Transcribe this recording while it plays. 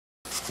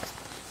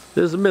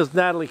This is Miss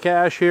Natalie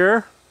Cash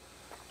here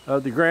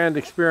of the Grand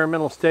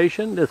Experimental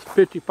Station. This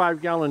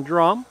 55-gallon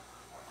drum,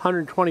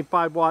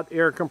 125 watt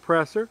air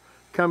compressor,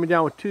 coming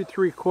down with 2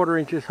 3/4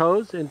 inches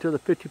hose into the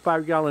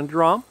 55-gallon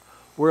drum,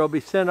 where it'll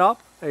be sent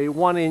up a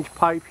 1-inch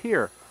pipe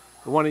here.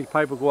 The 1-inch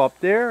pipe will go up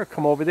there,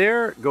 come over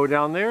there, go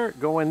down there,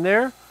 go in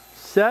there,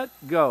 set,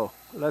 go.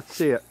 Let's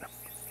see it.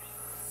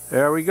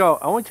 There we go.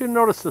 I want you to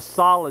notice the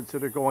solids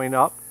that are going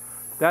up.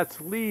 That's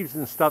leaves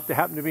and stuff that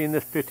happen to be in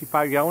this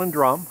 55-gallon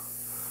drum.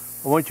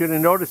 I want you to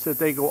notice that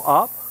they go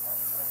up,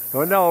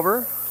 going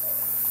over,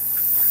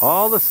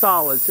 all the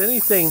solids,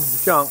 anything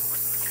junk.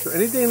 So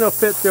anything that'll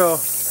fit through a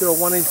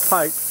 1-inch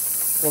pipe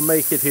will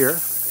make it here.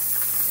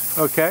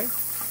 Okay?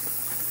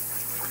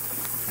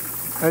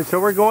 And so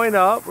we're going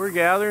up, we're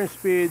gathering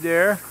speed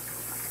there,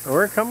 and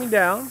we're coming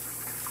down.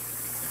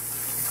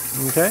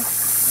 Okay?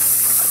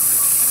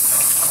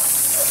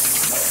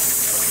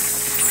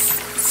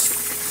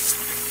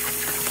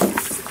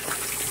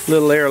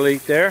 Little air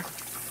leak there.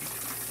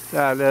 Do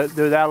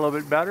that a little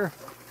bit better.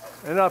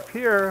 And up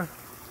here,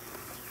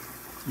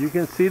 you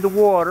can see the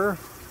water.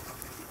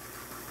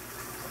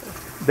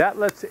 That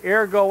lets the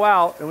air go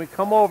out, and we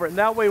come over, and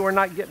that way we're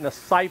not getting a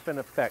siphon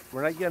effect.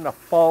 We're not getting a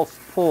false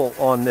pull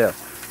on this.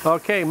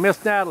 Okay,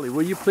 Miss Natalie,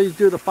 will you please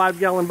do the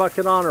 5-gallon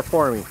bucket honor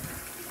for me?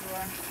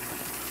 Sure.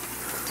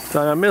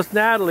 So now Miss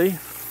Natalie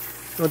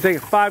is going to take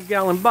a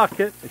 5-gallon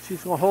bucket, and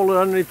she's going to hold it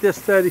underneath this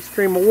steady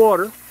stream of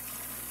water.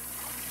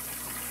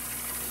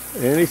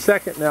 Any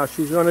second now,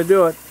 she's going to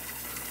do it.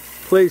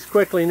 Please,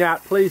 quickly, Nat,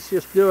 please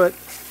just do it.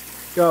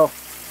 Go.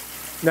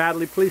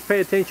 Natalie, please pay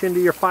attention to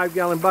your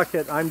 5-gallon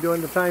bucket. I'm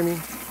doing the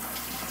timing.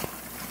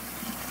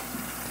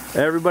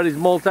 Everybody's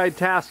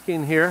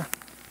multitasking here.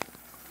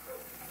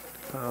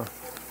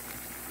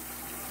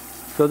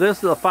 So this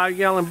is a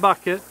 5-gallon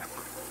bucket,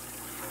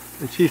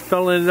 and she's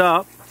filling it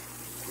up.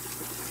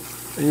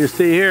 And you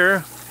see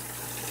here,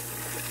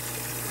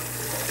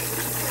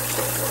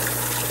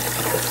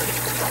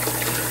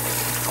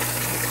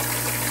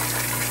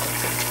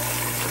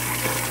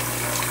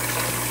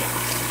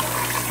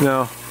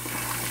 now,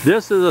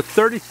 this is a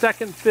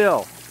 30-second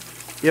fill.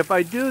 If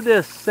I do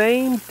this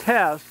same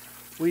test,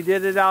 we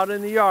did it out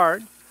in the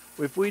yard.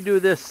 If we do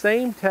this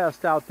same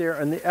test out there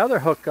and the other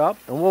hookup,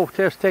 and we'll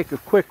just take a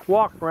quick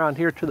walk around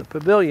here to the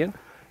pavilion,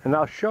 and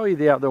I'll show you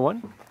the other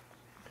one.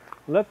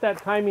 Let that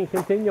timing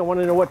continue. I want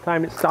to know what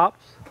time it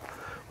stops.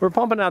 We're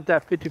pumping out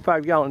that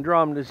 55-gallon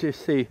drum to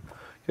just see,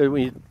 because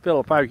when you fill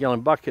a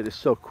 5-gallon bucket, it's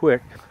so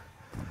quick.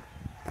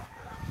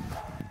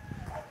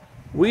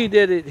 We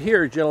did it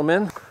here,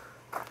 gentlemen.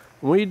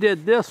 When we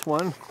did this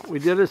one, we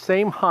did the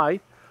same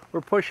height.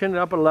 We're pushing it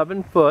up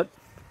 11 foot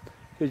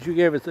because you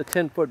gave us a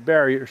 10-foot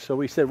barrier. So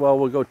we said, well,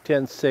 we'll go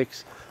 10,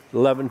 6,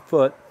 11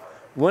 foot.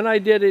 When I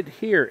did it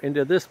here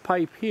into this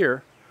pipe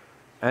here,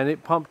 and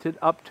it pumped it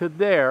up to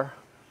there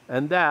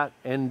and that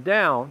and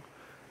down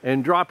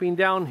and dropping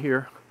down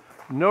here,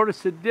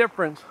 notice the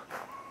difference.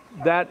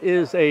 That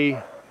is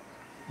a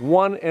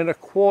 1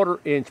 1/4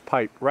 inch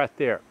pipe right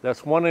there.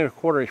 That's 1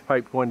 1/4 inch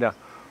pipe going down.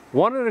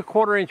 1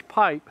 1/4 inch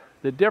pipe.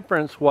 The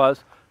difference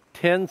was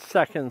 10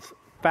 seconds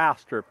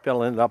faster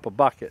filling up a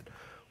bucket,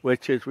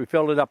 which is we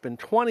filled it up in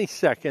 20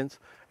 seconds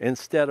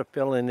instead of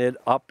filling it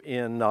up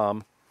in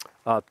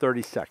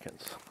 30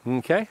 seconds.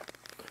 Okay?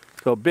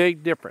 So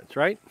big difference,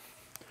 right?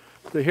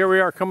 So here we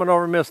are coming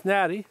over Miss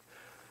Natty.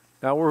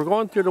 Now we're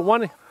going through the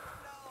one.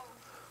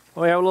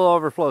 Oh, we have a little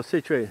overflow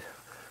situated.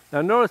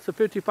 Now notice the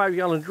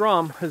 55-gallon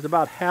drum is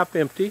about half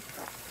empty.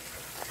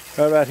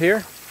 Right about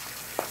here.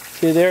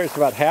 See there, it's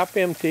about half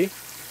empty.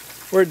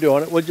 We're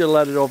doing it. We'll just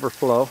let it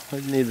overflow.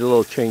 It needed a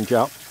little change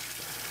out.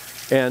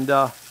 And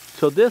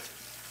so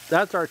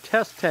that's our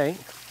test tank.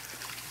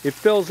 It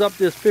fills up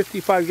this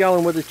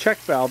 55-gallon with a check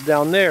valve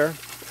down there.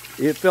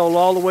 It filled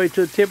all the way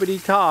to the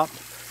tippity top.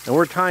 And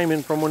we're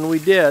timing from when we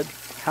did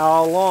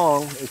how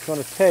long it's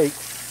going to take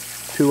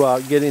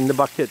to getting the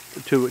bucket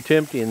to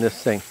empty in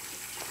this thing.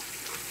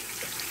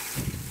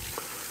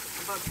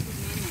 About 2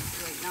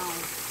 minutes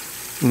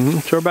right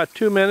now. So about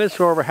 2 minutes,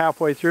 we're over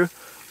halfway through.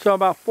 So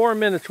about 4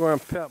 minutes we're going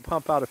to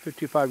pump out a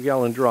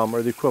 55-gallon drum,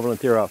 or the equivalent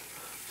thereof.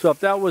 So if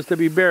that was to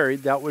be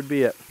buried, that would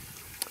be it.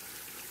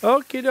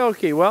 Okie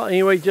dokie. Well,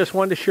 anyway, just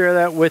wanted to share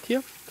that with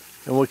you,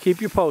 and we'll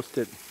keep you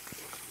posted.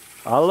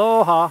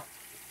 Aloha.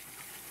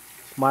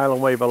 Smile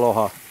and wave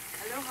aloha.